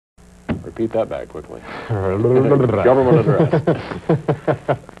Repeat that back quickly. Government address.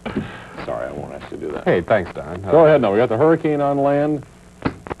 Sorry, I won't actually do that. Hey, thanks, Don. Go ahead now. We got the hurricane on land.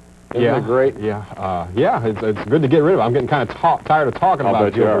 Isn't it great? Yeah, it's good to get rid of it. I'm getting kind of tired of talking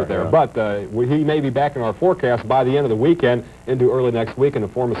about Gilbert there. Yeah. But he may be back in our forecast by the end of the weekend into early next week in the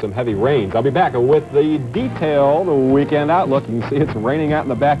form of some heavy rains. I'll be back with the detailed weekend outlook. You can see it's raining out in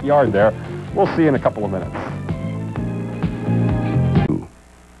the backyard there. We'll see you in a couple of minutes.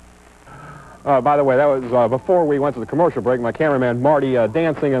 By the way, that was before we went to the commercial break. My cameraman, Marty,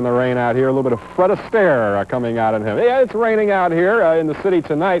 dancing in the rain out here. A little bit of Fred Astaire coming out of him. Yeah, it's raining out here in the city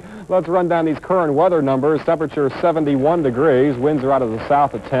tonight. Let's run down these current weather numbers. Temperature 71 degrees. Winds are out of the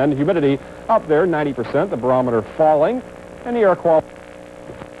south at 10. Humidity up there, 90%. The barometer falling. And the air quality.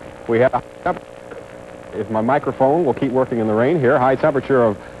 We have, if my microphone will keep working in the rain here, high temperature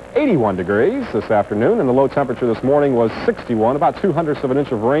of 81 degrees this afternoon, and the low temperature this morning was 61, about 0.02 of an inch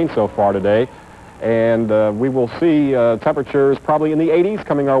of rain so far today. And we will see temperatures probably in the 80s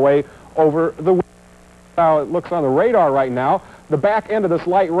coming our way over the weekend. How it looks on the radar right now, the back end of this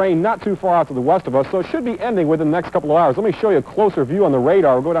light rain not too far out to the west of us, so it should be ending within the next couple of hours. Let me show you a closer view on the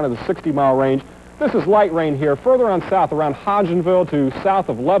radar. We'll go down to the 60-mile range. This is light rain here, further on south around Hodgenville to south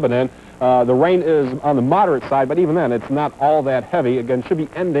of Lebanon. The rain is on the moderate side, but even then, it's not all that heavy. Again, should be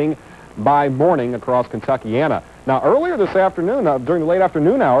ending by morning across Kentuckiana. Now, earlier this afternoon, during the late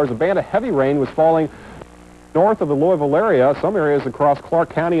afternoon hours, a band of heavy rain was falling north of the Louisville area. Some areas across Clark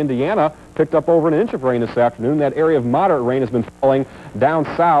County, Indiana, picked up over an inch of rain this afternoon. That area of moderate rain has been falling down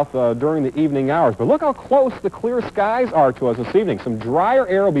south during the evening hours. But look how close the clear skies are to us this evening. Some drier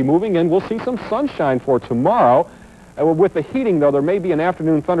air will be moving in. We'll see some sunshine for tomorrow. With the heating, though, there may be an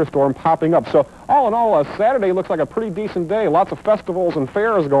afternoon thunderstorm popping up. So all in all, Saturday looks like a pretty decent day. Lots of festivals and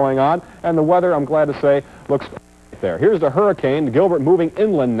fairs going on. And the weather, I'm glad to say, looks there. Here's the hurricane, Gilbert, moving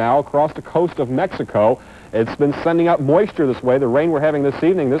inland now across the coast of Mexico. It's been sending out moisture this way. The rain we're having this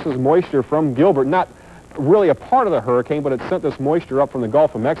evening, this is moisture from Gilbert. Not really a part of the hurricane, but it sent this moisture up from the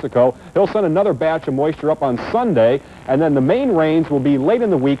Gulf of Mexico. He'll send another batch of moisture up on Sunday. And then the main rains will be late in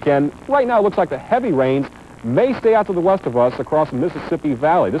the weekend. Right now, it looks like the heavy rains may stay out to the west of us across the Mississippi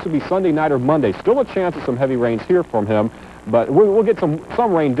Valley. This will be Sunday night or Monday. Still a chance of some heavy rains here from him, but we'll get some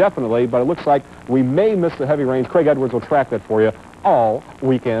rain definitely, but it looks like we may miss the heavy rains. Craig Edwards will track that for you all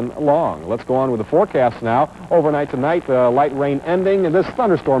weekend long. Let's go on with the forecast now. Overnight tonight, light rain ending, and this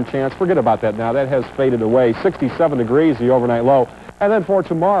thunderstorm chance, forget about that now. That has faded away. 67 degrees, the overnight low. And then for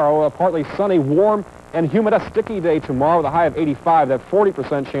tomorrow, partly sunny, warm, and humid, a sticky day tomorrow with a high of 85, that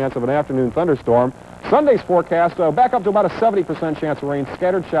 40% chance of an afternoon thunderstorm. Sunday's forecast, back up to about a 70% chance of rain,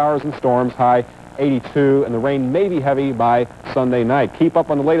 scattered showers and storms, high 82, and the rain may be heavy by Sunday night. Keep up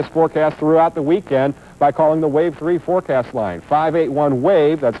on the latest forecast throughout the weekend by calling the Wave 3 forecast line,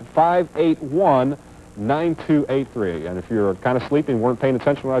 581-WAVE, that's 581-9283. And if you're kind of sleepy and weren't paying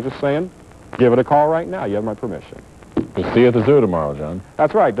attention to what I was just saying, give it a call right now. You have my permission. We'll see you at the zoo tomorrow, John.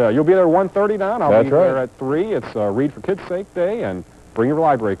 That's right. You'll be there at 1:30 now. I'll be there at 3. It's Read for Kids' Sake Day, and bring your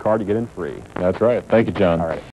library card to get in free. That's right. Thank you, John. All right.